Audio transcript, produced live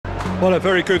Well, a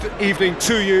very good evening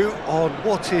to you on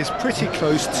what is pretty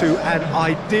close to an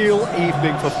ideal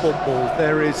evening for football.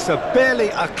 There is barely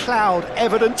a cloud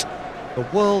evident. The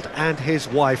world and his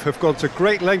wife have gone to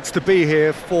great lengths to be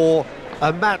here for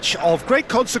a match of great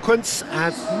consequence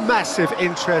and massive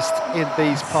interest in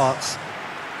these parts.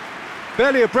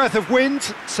 Barely a breath of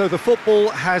wind, so the football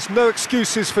has no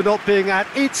excuses for not being at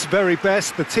its very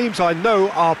best. The teams I know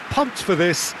are pumped for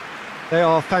this. They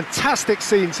are fantastic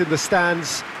scenes in the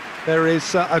stands. There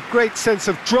is a great sense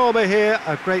of drama here,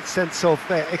 a great sense of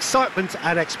excitement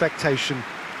and expectation.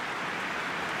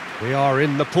 We are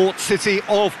in the port city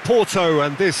of Porto,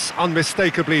 and this,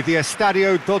 unmistakably, the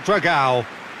Estadio do Dragão.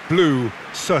 Blue,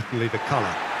 certainly the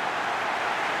colour.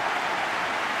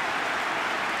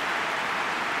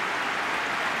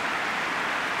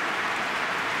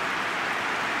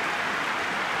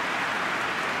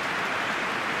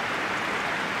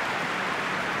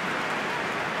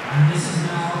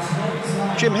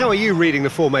 Jim, how are you reading the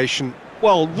formation?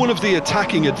 Well, one of the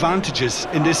attacking advantages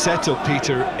in this setup,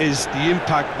 Peter, is the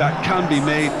impact that can be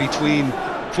made between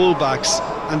fullbacks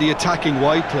and the attacking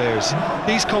wide players.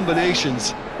 These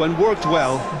combinations, when worked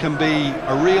well, can be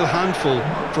a real handful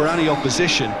for any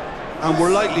opposition, and we're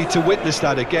likely to witness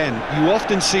that again. You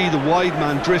often see the wide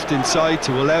man drift inside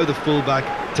to allow the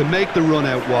fullback to make the run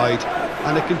out wide,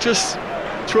 and it can just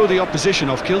throw the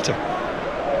opposition off kilter.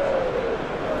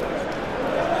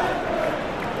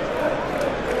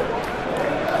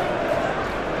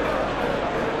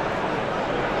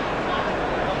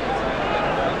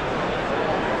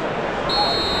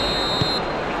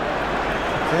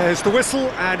 There's the whistle,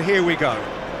 and here we go.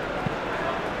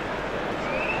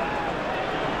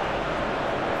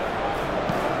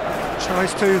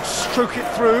 Tries to stroke it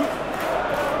through.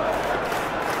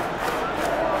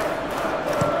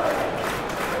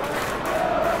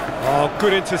 Oh,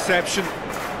 good interception.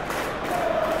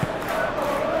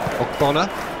 Ogbonna.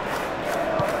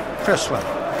 Cresswell.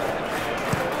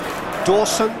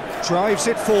 Dawson drives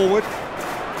it forward.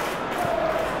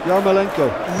 Yarmolenko.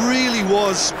 Really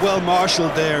was well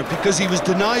marshalled there, because he was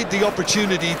denied the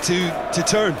opportunity to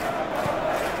turn.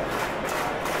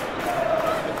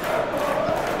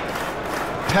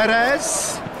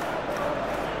 Perez.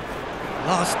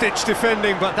 Last-ditch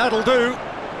defending, but that'll do.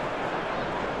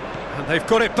 And they've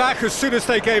got it back as soon as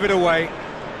they gave it away.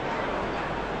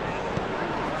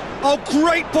 Oh,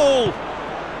 great ball!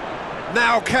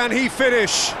 Now can he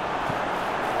finish?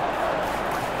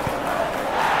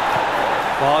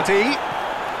 Vardy,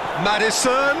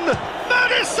 Madison! That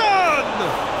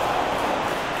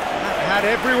had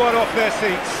everyone off their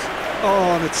seats.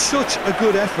 Oh, and it's such a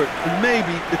good effort, and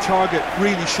maybe the target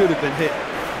really should have been hit.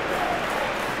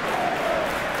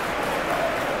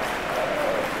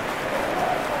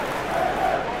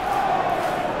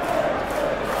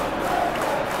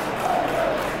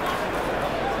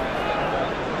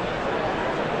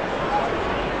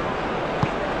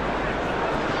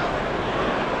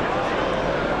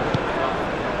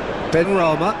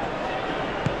 Benrahma.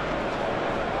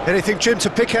 Anything, Jim, to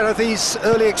pick out of these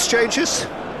early exchanges?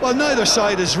 Well, neither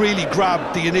side has really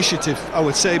grabbed the initiative, I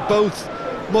would say. Both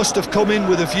must have come in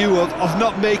with a view of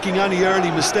not making any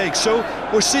early mistakes, so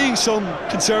we're seeing some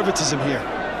conservatism here.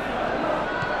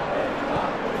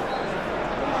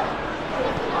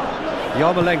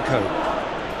 Yarmolenko.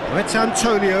 It's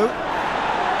Antonio.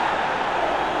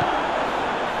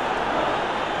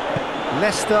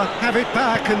 Leicester have it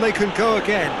back and they can go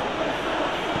again.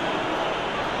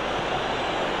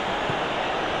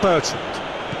 Bertrand.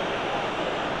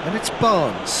 And it's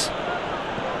Barnes.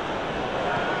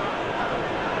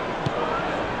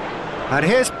 And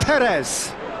here's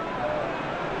Perez.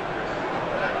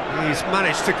 He's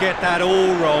managed to get that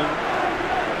all wrong.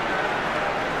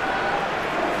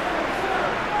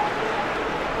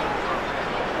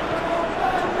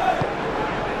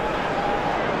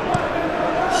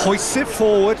 Hoists it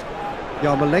forward.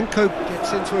 Yarmolenko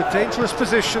gets into a dangerous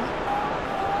position.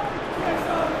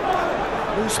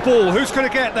 Loose ball, who's going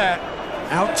to get that?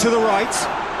 Out to the right.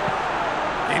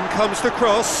 In comes the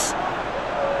cross.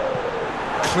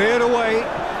 Cleared away.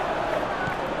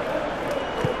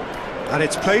 And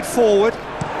it's played forward.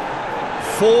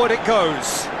 Forward it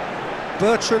goes.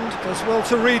 Bertrand does well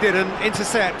to read it and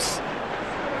intercepts.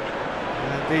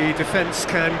 And the defence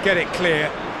can get it clear.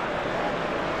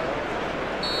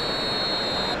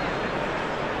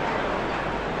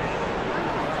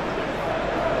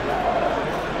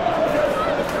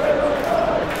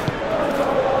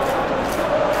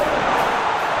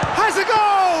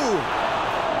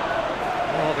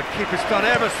 Keeper's done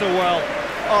ever so well.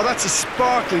 Oh, that's a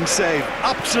sparkling save,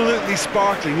 absolutely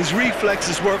sparkling. His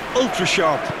reflexes were ultra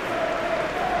sharp.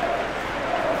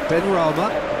 Benrahma.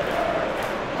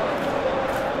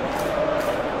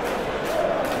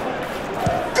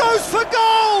 Goes for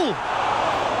goal!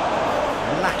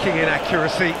 Lacking in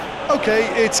accuracy.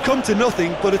 OK, it's come to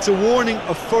nothing, but it's a warning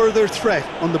of further threat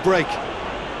on the break.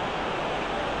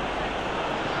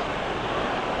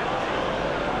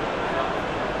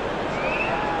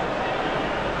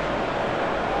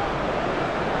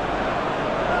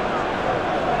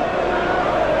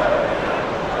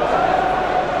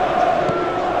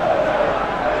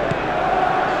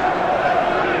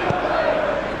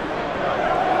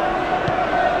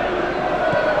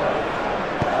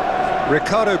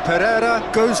 Ricardo Pereira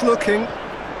goes looking.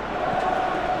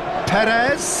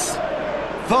 Perez.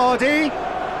 Vardy.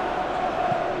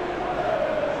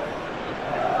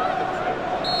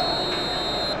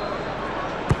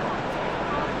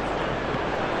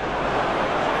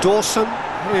 Dawson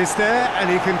is there and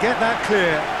he can get that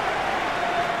clear.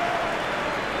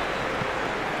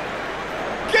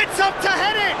 Gets up to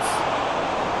head it!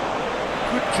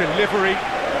 Good delivery,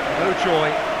 no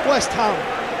joy. West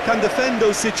Ham can defend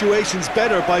those situations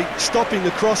better by stopping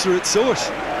the crosser at source.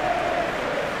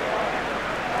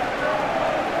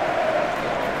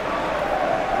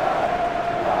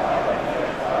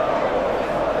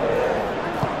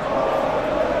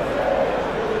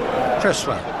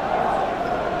 Cresswell.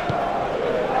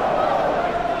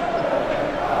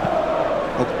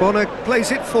 Ogbonna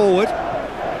plays it forward.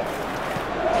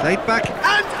 Played back,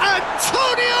 and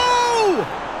Antonio!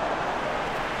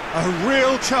 A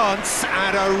real chance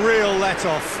and a real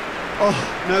let-off.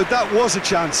 Oh, no, that was a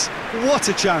chance. What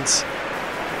a chance.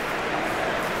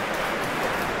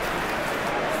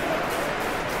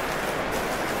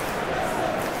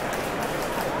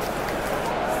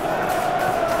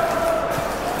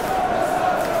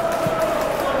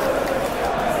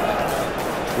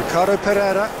 Ricardo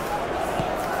Pereira.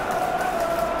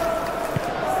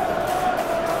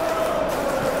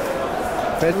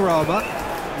 Benrahma.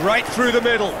 Right through the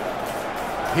middle.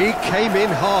 He came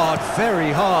in hard,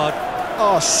 very hard.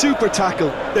 Oh, super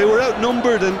tackle. They were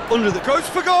outnumbered and under the... Goes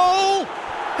for goal!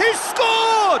 He's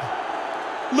scored!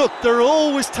 Look, there are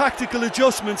always tactical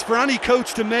adjustments for any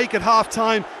coach to make at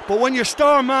half-time, but when your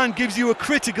star man gives you a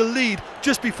critical lead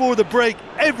just before the break,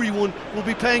 everyone will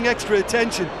be paying extra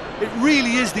attention. It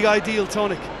really is the ideal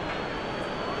tonic.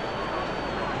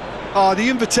 The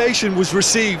invitation was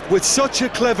received with such a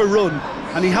clever run,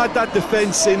 and he had that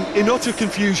defence in utter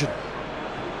confusion.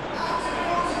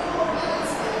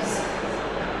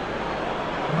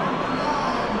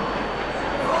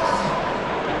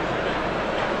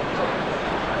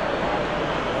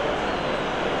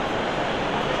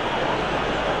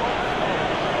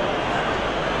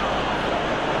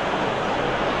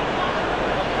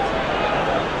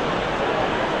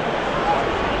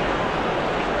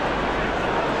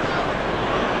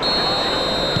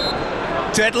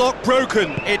 Deadlock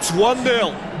broken, it's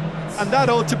 1-0. And that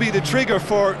ought to be the trigger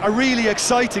for a really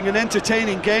exciting and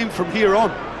entertaining game from here on.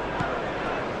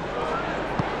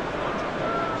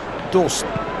 Dawson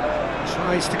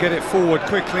tries to get it forward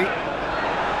quickly.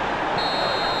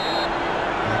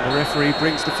 And the referee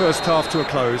brings the first half to a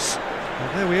close.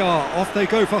 And there we are, off they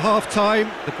go for half-time.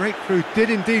 The breakthrough did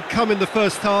indeed come in the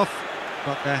first half,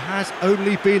 but there has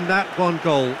only been that one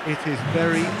goal. It is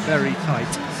very, very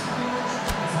tight.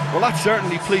 Well, that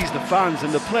certainly pleased the fans,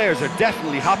 and the players are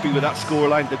definitely happy with that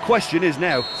scoreline. The question is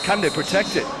now, can they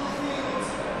protect it?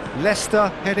 Leicester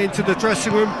head into the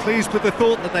dressing room, pleased with the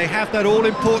thought that they have that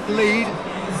all-important lead.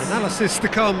 Analysis to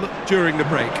come during the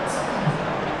break.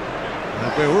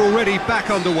 And we're already back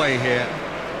underway here.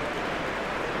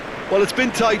 Well, it's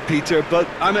been tight, Peter, but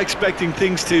I'm expecting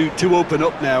things to open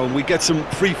up now and we get some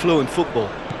free-flowing football.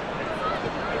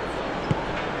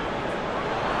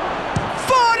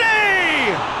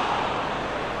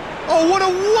 Oh, what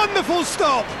a wonderful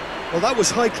stop! Well, that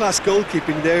was high-class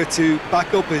goalkeeping there to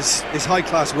back up his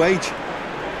high-class wage.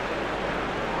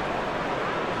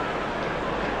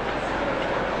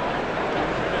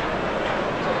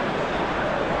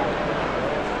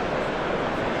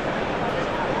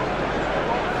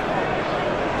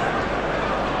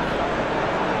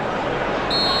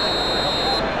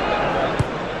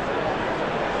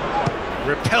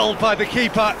 Repelled by the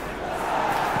keeper.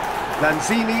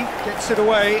 Lanzini gets it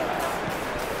away.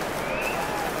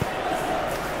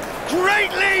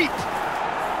 Great leap!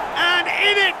 And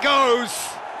in it goes!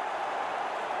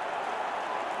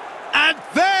 And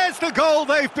there's the goal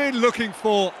they've been looking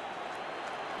for.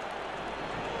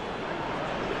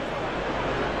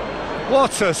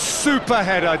 What a super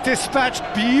header, dispatched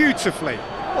beautifully.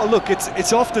 Well, look,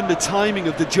 it's often the timing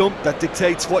of the jump that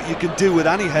dictates what you can do with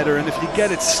any header, and if you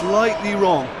get it slightly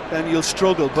wrong, then you'll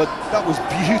struggle. But that was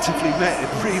beautifully met,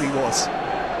 it really was.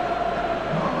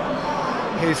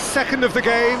 His second of the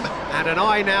game, and an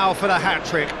eye now for the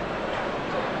hat-trick.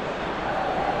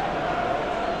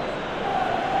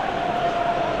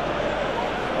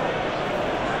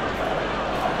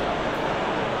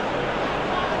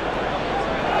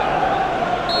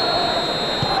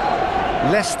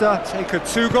 Leicester take a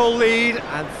 2-goal lead,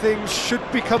 and things should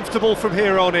be comfortable from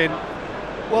here on in.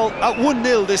 Well, at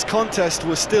 1-0 this contest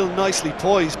was still nicely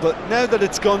poised, but now that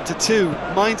it's gone to 2,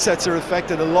 mindsets are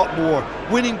affected a lot more.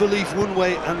 Winning belief one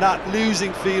way and that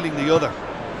losing feeling the other.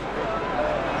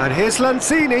 And here's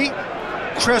Lanzini.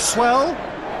 Cresswell.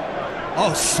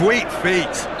 Oh, sweet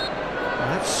feet.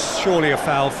 That's surely a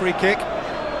foul. Free kick.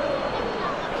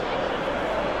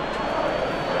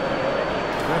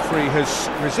 The referee has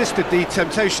resisted the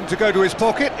temptation to go to his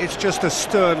pocket. It's just a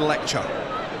stern lecture.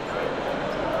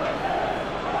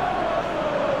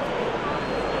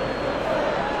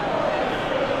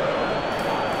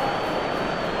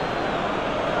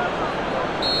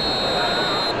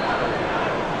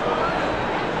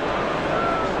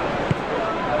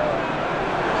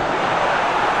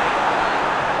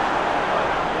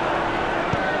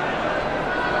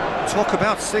 Talk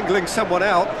about singling someone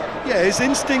out. Yeah, his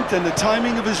instinct and the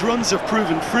timing of his runs have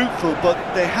proven fruitful, but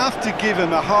they have to give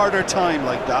him a harder time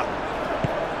like that.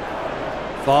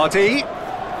 Vardy.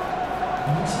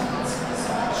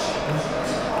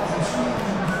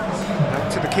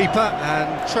 Out to the keeper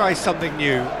and try something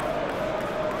new.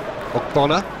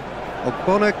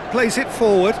 Ogbonna plays it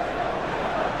forward.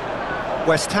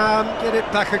 West Ham get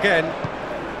it back again.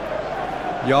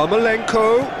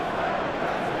 Yarmolenko.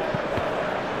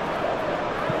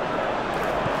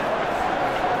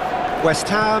 West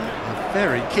Ham are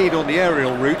very keen on the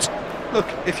aerial route. Look,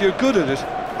 if you're good at it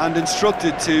and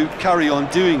instructed to carry on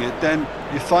doing it, then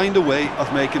you find a way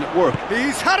of making it work.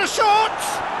 He's had a shot!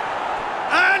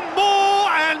 And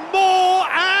more, and more,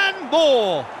 and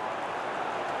more!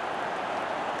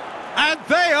 And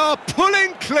they are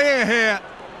pulling clear here.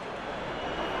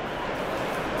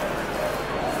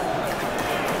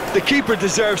 The keeper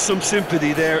deserves some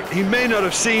sympathy there. He may not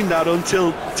have seen that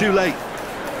until too late.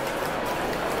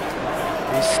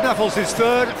 He snaffles his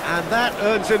third, and that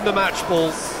earns him the match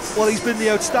ball. Well, he's been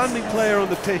the outstanding player on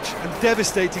the pitch and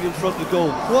devastating in front of goal.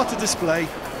 What a display,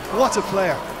 what a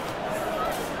player.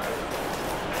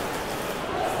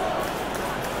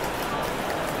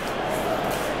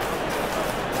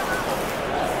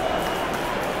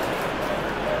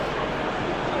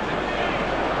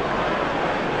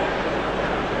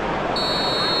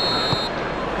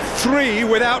 Three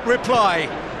without reply.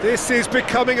 This is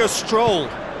becoming a stroll.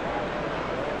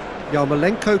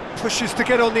 Yarmolenko pushes to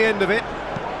get on the end of it.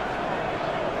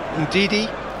 Ndidi,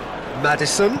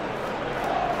 Maddison.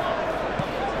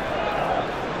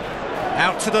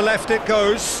 Out to the left it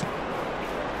goes.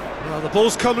 Well, the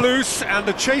ball's come loose and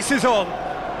the chase is on.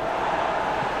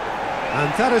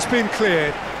 And that has been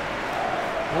cleared.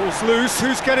 Ball's loose,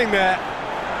 who's getting there?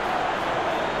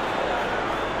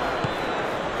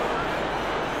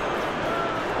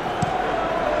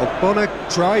 Ogbonna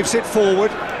drives it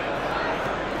forward.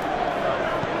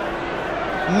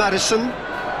 Maddison.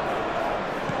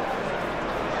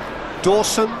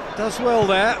 Dawson does well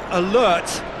there, alert.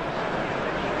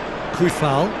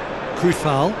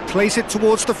 Kouthal plays it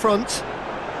towards the front.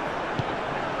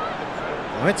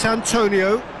 Now it's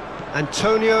Antonio.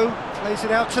 Antonio plays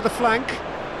it out to the flank.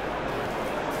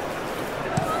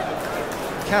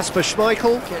 Kasper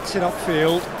Schmeichel gets it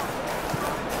upfield.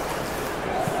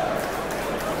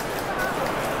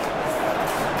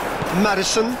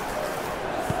 Maddison.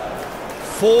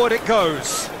 Forward it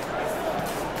goes.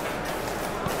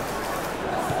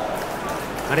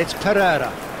 And it's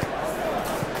Pereira.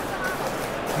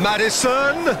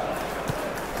 Maddison!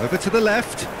 Over to the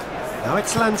left. Now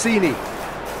it's Lanzini.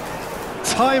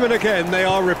 Time and again they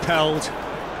are repelled.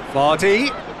 Vardy.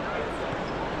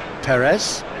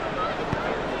 Perez.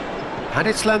 And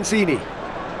it's Lanzini.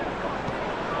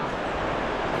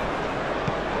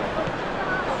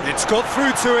 It's got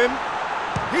through to him.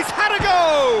 He's had a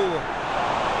go!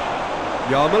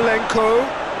 Yarmolenko,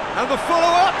 and the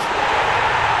follow-up.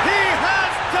 He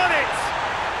has done it!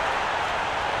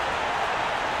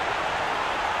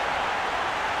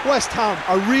 West Ham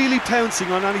are really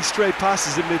pouncing on any stray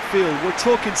passes in midfield. We're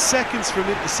talking seconds from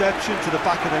interception to the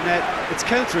back of the net. It's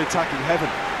counter-attacking heaven.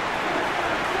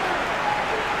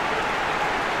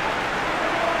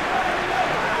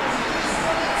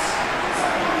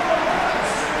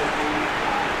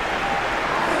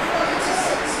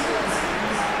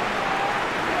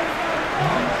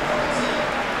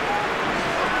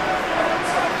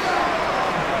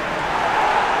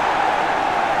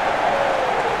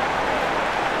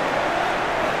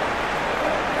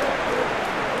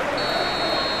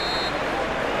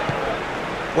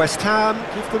 West Ham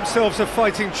give themselves a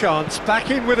fighting chance,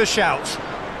 back in with a shout.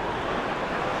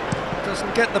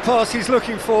 Doesn't get the pass he's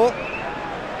looking for.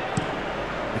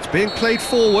 It's being played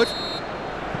forward.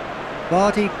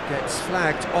 Vardy gets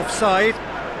flagged offside.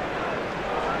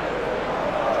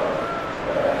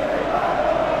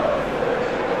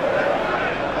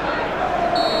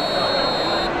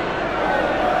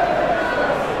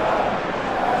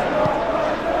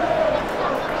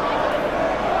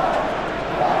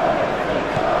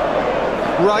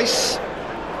 Rice.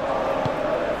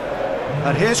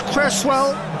 And here's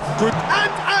Cresswell. Good.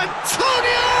 And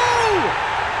Antonio!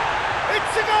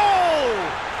 It's a goal!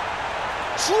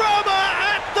 Drama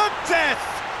at the death!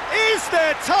 Is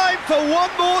there time for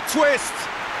one more twist?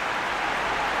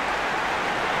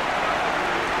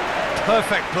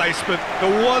 Perfect placement,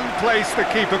 the one place the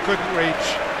keeper couldn't reach.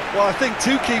 Well, I think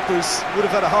two keepers would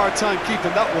have had a hard time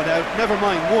keeping that one out, never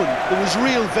mind one. There was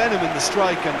real venom in the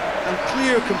strike and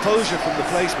clear composure from the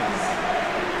placement.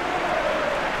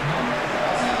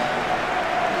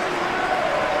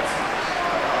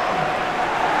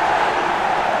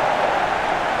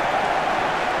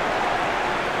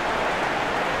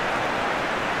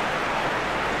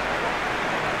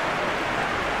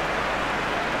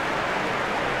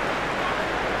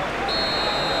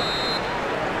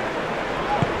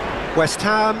 West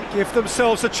Ham give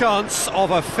themselves a chance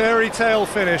of a fairy tale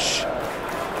finish.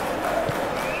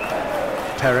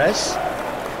 Perez.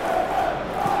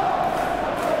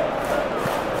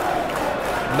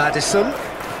 Maddison.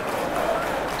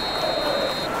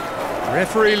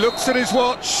 Referee looks at his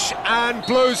watch and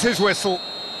blows his whistle.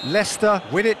 Leicester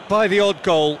win it by the odd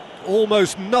goal.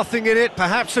 Almost nothing in it,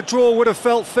 perhaps a draw would have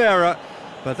felt fairer.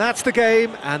 But that's the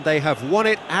game and they have won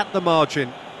it at the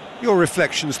margin. Your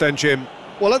reflections then, Jim?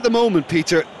 Well, at the moment,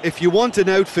 Peter, if you want an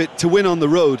outfit to win on the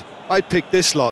road, I'd pick this lot.